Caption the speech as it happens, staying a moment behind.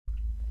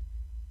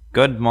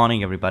Good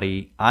morning,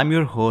 everybody. I'm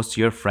your host,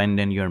 your friend,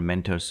 and your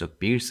mentor,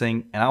 Sukhbir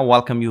Singh, and I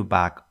welcome you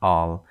back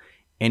all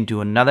into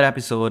another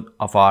episode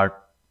of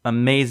our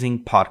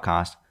amazing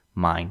podcast,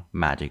 Mind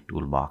Magic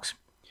Toolbox.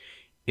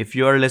 If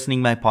you're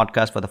listening my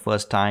podcast for the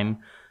first time,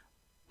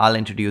 I'll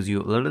introduce you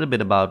a little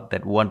bit about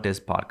that what this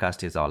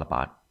podcast is all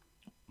about.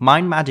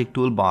 Mind Magic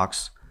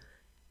Toolbox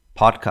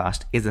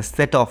podcast is a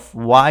set of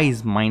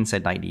wise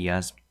mindset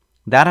ideas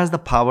that has the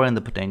power and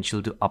the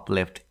potential to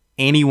uplift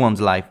anyone's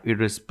life,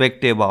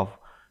 irrespective of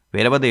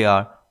wherever they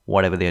are,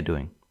 whatever they are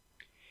doing.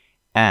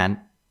 And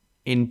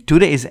in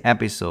today's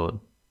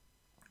episode,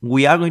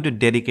 we are going to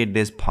dedicate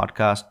this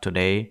podcast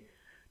today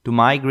to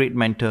my great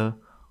mentor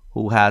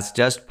who has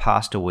just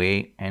passed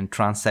away and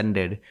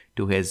transcended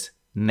to his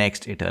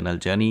next eternal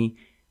journey,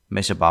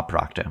 Mr. Bob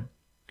Proctor.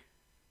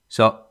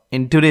 So,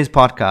 in today's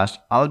podcast,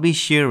 I'll be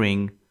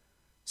sharing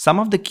some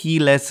of the key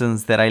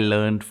lessons that I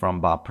learned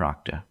from Bob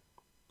Proctor.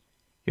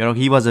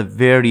 He was a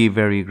very,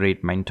 very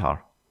great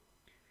mentor.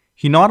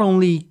 He not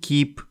only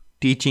keep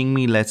teaching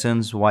me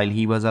lessons while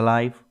he was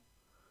alive,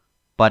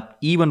 but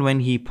even when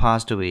he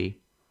passed away,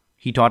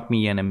 he taught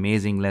me an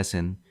amazing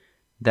lesson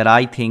that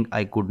I think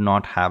I could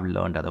not have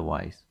learned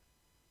otherwise.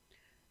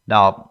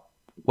 Now,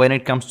 when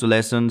it comes to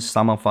lessons,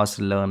 some of us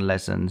learn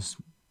lessons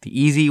the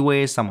easy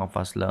ways, some of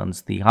us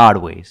learns the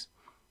hard ways,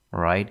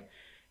 right?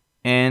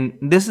 And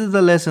this is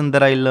the lesson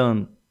that I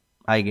learned,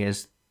 I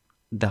guess,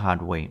 the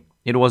hard way.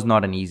 It was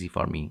not an easy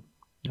for me,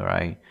 all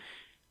right?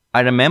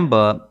 I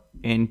remember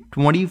in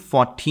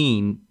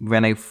 2014,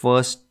 when I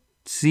first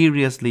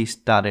seriously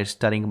started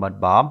studying about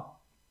Bob,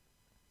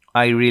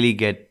 I really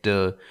get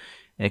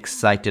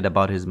excited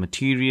about his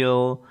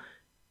material.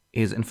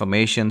 His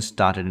information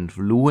started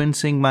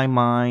influencing my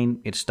mind.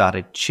 It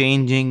started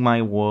changing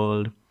my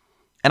world.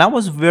 And I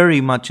was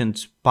very much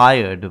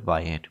inspired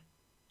by it.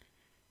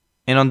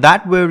 And on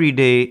that very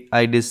day,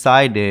 I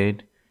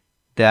decided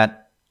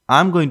that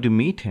I'm going to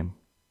meet him.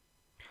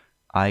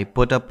 I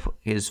put up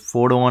his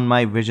photo on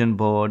my vision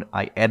board.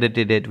 I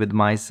edited it with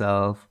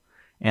myself.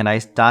 And I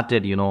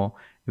started,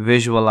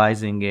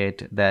 visualizing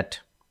it that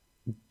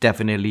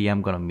definitely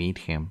I'm going to meet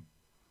him.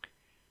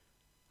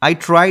 I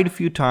tried a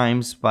few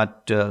times,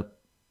 but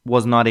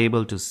was not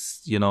able to,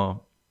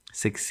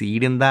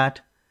 succeed in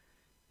that.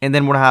 And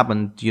then what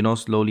happened,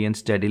 slowly and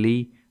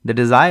steadily, the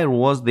desire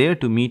was there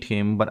to meet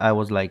him, but I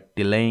was like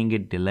delaying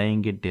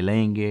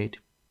it.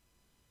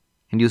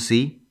 And you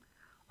see,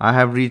 I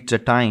have reached a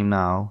time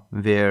now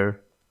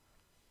where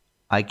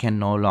I can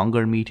no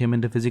longer meet him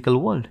in the physical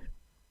world.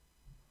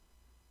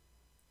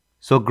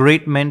 So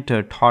great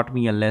mentor taught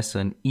me a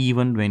lesson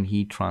even when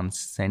he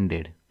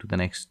transcended to the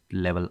next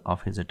level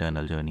of his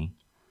eternal journey.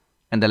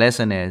 And the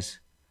lesson is,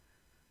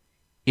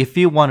 if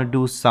you want to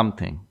do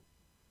something,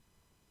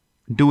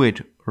 do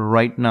it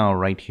right now,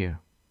 right here.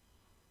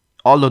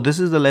 Although this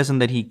is the lesson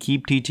that he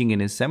keep teaching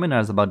in his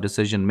seminars about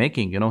decision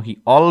making,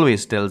 he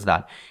always tells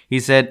that. He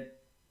said,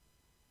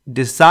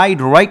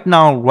 decide right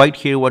now, right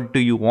here, what do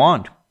you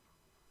want,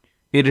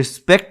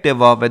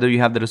 irrespective of whether you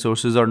have the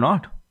resources or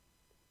not.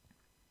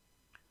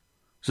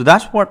 So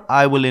that's what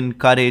I will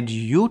encourage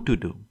you to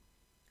do.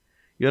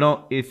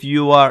 If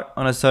you are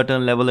on a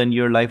certain level in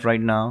your life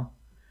right now,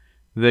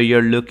 where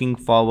you're looking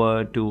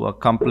forward to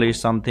accomplish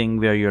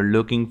something, where you're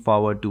looking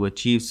forward to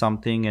achieve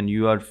something, and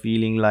you are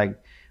feeling like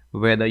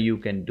whether you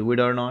can do it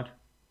or not,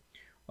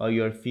 or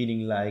you're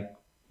feeling like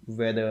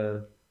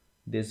whether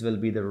this will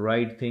be the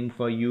right thing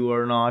for you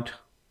or not,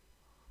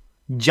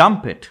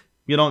 jump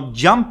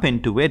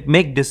into it,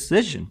 make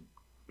decision.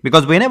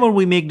 Because whenever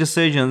we make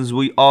decisions,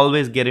 we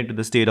always get into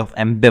the state of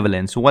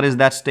ambivalence. What is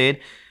that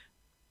state?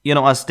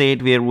 A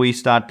state where we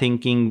start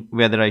thinking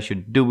whether I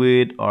should do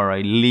it or I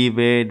leave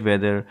it,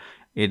 whether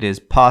it is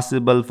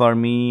possible for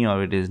me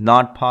or it is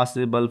not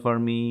possible for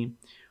me.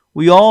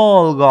 We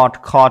all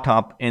got caught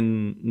up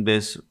in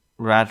this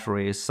rat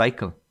race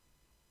cycle.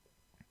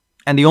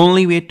 And the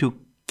only way to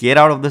get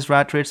out of this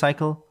rat race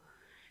cycle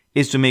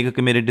is to make a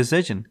committed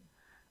decision.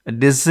 A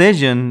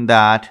decision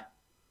that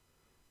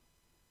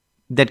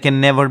can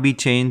never be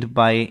changed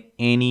by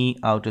any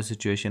outer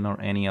situation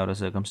or any outer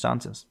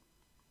circumstances.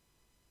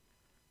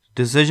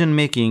 Decision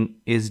making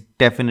is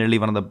definitely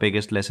one of the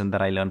biggest lessons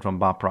that I learned from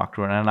Bob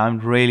Proctor, and I'm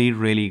really,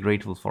 really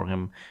grateful for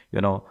him,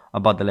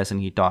 about the lesson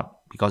he taught.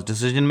 Because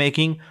decision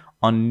making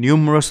on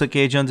numerous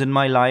occasions in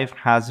my life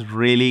has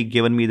really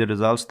given me the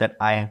results that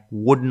I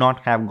would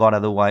not have got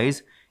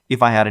otherwise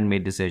if I hadn't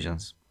made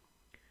decisions.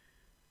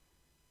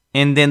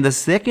 And then the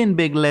second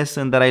big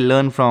lesson that I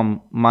learned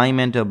from my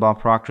mentor, Bob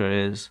Proctor,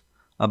 is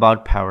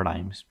about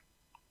paradigms,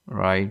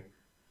 right?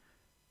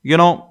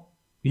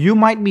 You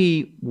might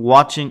be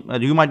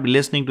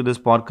listening to this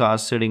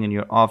podcast sitting in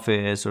your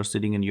office or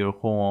sitting in your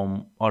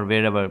home or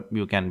wherever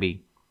you can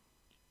be.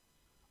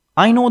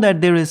 I know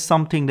that there is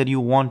something that you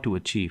want to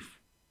achieve.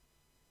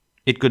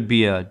 It could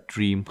be a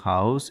dream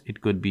house.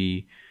 It could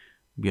be,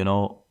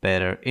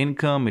 better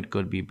income. It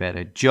could be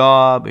better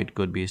job. It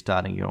could be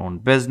starting your own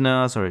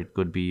business, or it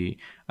could be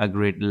a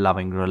great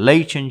loving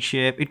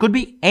relationship. It could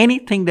be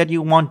anything that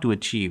you want to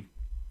achieve.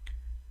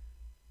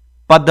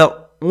 But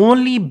the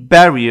only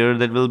barrier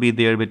that will be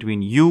there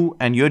between you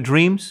and your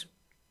dreams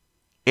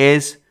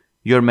is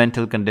your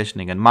mental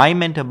conditioning. And my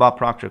mentor Bob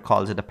Proctor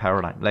calls it a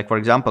paradigm. Like, for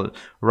example,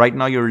 right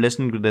now you're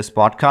listening to this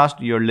podcast,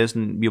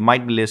 you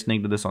might be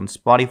listening to this on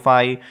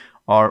Spotify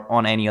or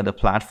on any other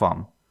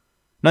platform.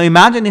 Now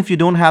imagine if you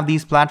don't have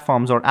these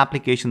platforms or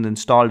applications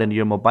installed in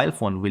your mobile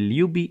phone, will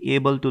you be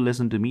able to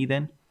listen to me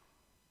then?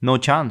 No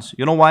chance.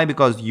 You know why?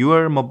 Because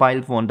your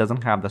mobile phone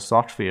doesn't have the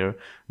software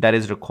that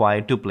is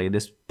required to play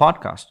this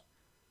podcast.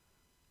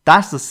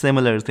 That's the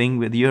similar thing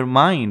with your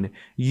mind.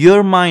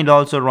 Your mind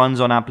also runs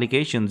on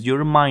applications.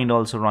 Your mind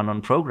also runs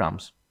on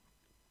programs.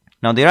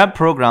 Now, there are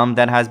programs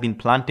that has been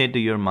planted to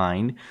your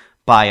mind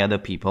by other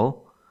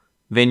people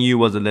when you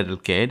was a little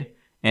kid.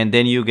 And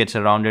then you get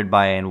surrounded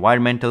by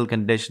environmental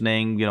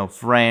conditioning,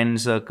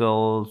 friend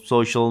circle,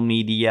 social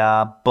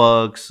media,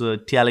 books,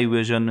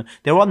 television.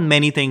 There were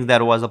many things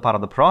that was a part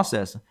of the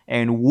process.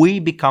 And we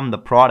become the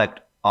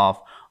product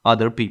of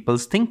other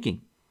people's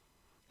thinking.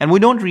 And we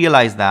don't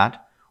realize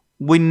that.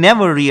 We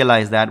never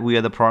realize that we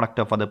are the product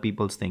of other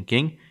people's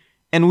thinking.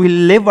 And we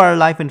live our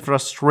life in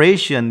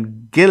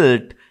frustration,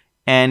 guilt,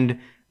 and,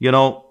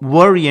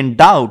 worry and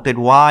doubt that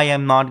why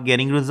I'm not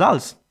getting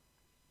results.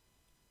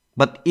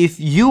 But if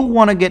you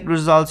want to get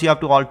results, you have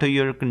to alter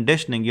your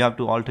conditioning. You have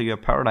to alter your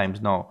paradigms.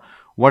 Now,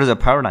 what is a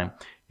paradigm?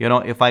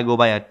 If I go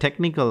by a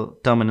technical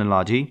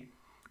terminology,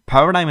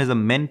 paradigm is a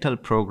mental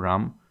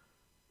program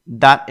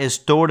that is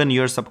stored in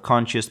your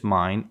subconscious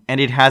mind, and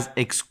it has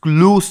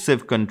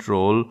exclusive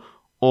control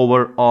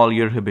over all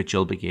your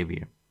habitual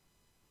behavior.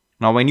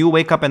 Now, when you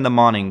wake up in the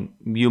morning,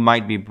 you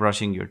might be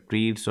brushing your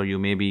teeth or you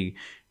may be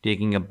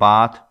taking a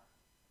bath,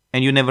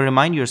 and you never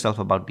remind yourself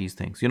about these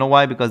things. You know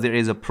why? Because there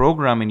is a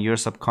program in your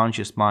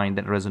subconscious mind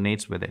that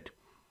resonates with it.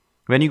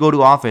 When you go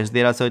to office,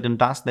 there are certain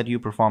tasks that you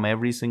perform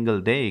every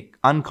single day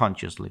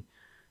unconsciously.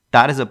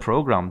 That is a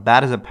program.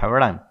 That is a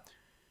paradigm.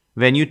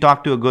 When you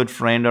talk to a good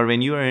friend or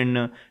when you are in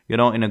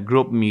a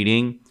group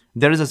meeting,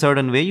 there is a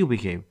certain way you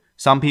behave.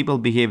 Some people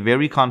behave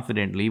very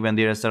confidently when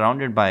they are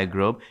surrounded by a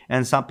group,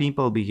 and some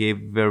people behave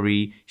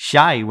very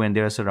shy when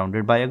they are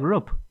surrounded by a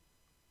group.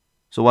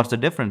 So what's the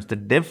difference? The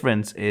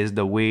difference is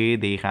the way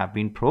they have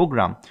been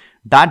programmed.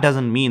 That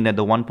doesn't mean that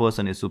the one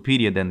person is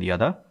superior than the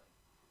other.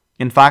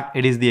 In fact,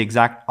 it is the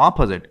exact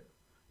opposite.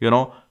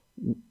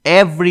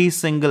 Every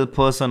single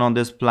person on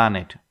this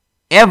planet,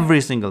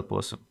 every single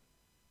person,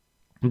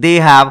 they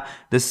have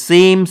the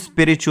same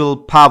spiritual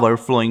power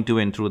flowing to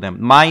and through them.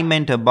 My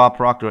mentor, Bob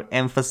Proctor,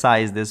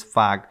 emphasized this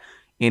fact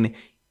in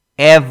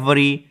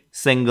every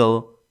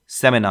single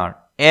seminar,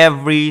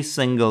 every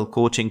single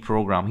coaching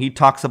program. He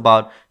talks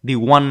about the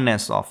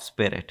oneness of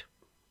spirit.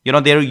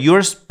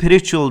 Your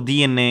spiritual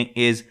DNA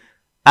is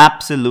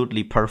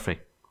absolutely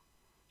perfect.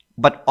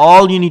 But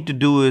all you need to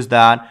do is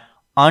that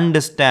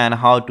understand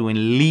how to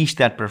unleash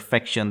that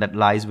perfection that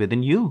lies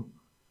within you.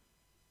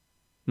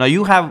 Now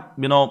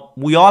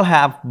we all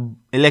have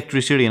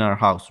electricity in our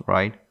house,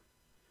 right?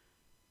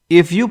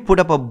 If you put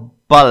up a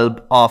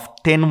bulb of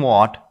 10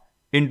 watt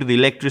into the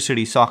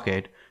electricity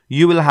socket,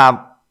 you will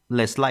have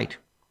less light.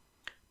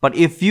 But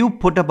if you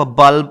put up a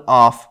bulb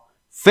of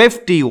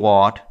 50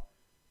 watt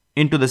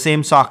into the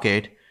same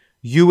socket,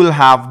 you will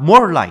have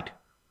more light.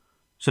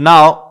 So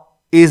now,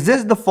 is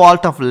this the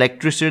fault of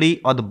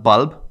electricity or the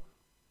bulb?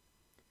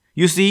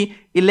 You see,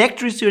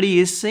 electricity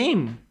is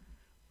same,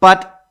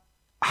 but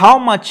how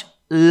much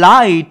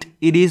light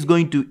it is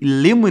going to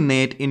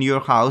illuminate in your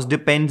house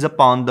depends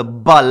upon the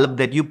bulb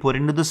that you put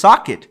into the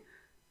socket.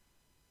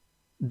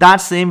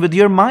 That's same with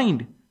your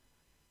mind.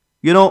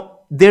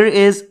 There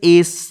is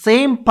a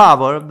same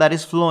power that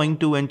is flowing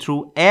to and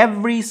through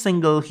every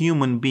single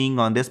human being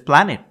on this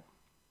planet.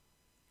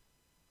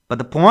 But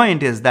the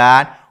point is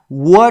that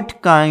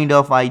what kind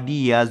of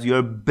ideas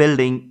you're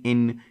building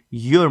in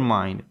your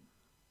mind.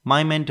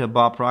 My mentor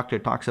Bob Proctor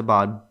talks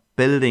about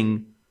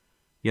building,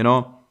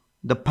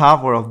 the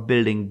power of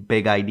building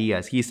big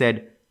ideas. He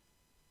said,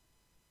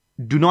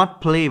 do not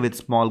play with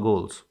small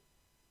goals.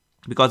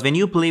 Because when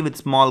you play with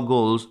small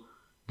goals,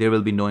 there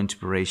will be no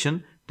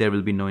inspiration, there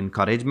will be no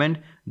encouragement,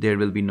 there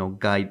will be no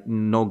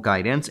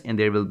guidance, and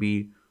there will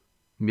be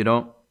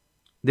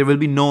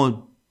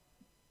no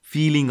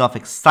feeling of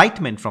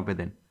excitement from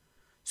within.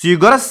 So you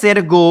gotta set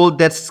a goal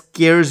that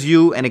scares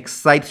you and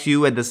excites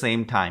you at the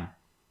same time.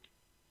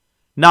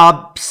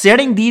 Now,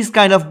 setting these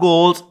kind of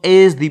goals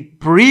is the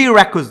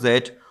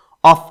prerequisite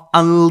of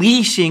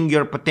unleashing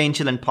your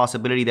potential and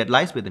possibility that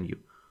lies within you.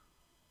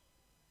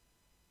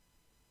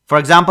 For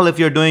example, if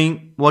you're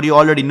doing what you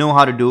already know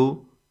how to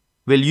do,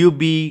 will you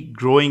be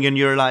growing in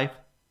your life?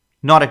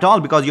 Not at all,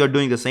 because you're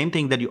doing the same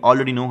thing that you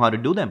already know how to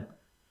do them.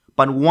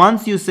 But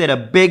once you set a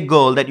big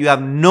goal that you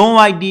have no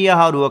idea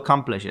how to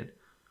accomplish it,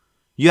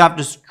 you have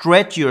to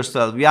stretch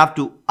yourself, you have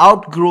to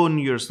outgrow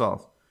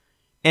yourself.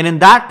 And in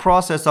that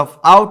process of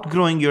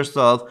outgrowing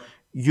yourself,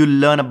 you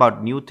learn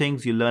about new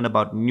things, you learn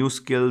about new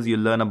skills, you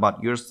learn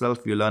about yourself,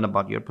 you learn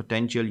about your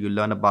potential, you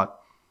learn about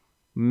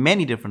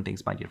many different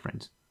things, my dear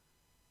friends.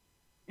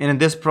 And in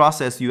this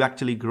process, you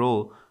actually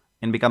grow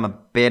and become a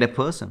better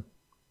person,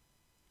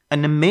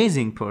 an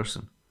amazing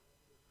person.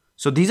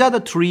 So these are the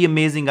three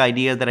amazing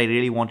ideas that I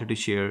really wanted to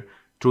share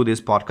through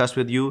this podcast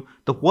with you.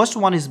 The first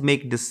one is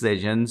make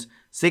decisions.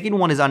 Second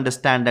one is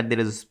understand that there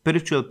is a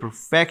spiritual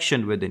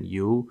perfection within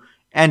you.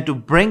 And to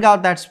bring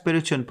out that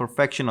spiritual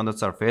perfection on the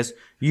surface,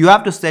 you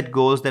have to set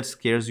goals that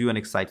scares you and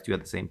excites you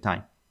at the same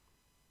time.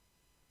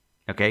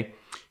 Okay.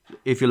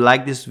 If you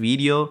like this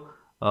video,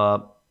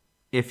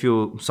 if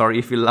you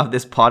love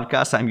this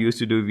podcast, I'm used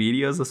to do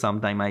videos, so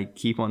sometimes I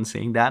keep on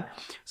saying that.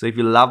 So if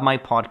you love my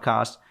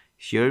podcast,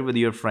 share it with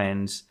your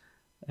friends,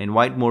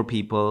 invite more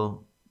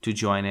people to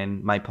join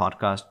in my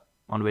podcast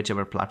on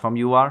whichever platform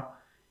you are,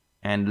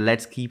 and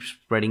let's keep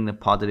spreading the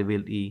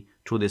positivity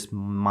through this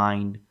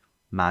mind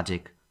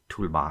magic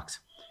toolbox.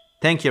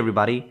 Thank you,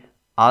 everybody.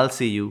 I'll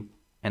see you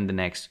in the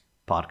next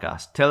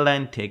podcast. Till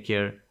then, take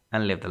care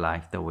and live the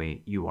life the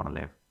way you want to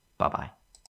live. Bye bye.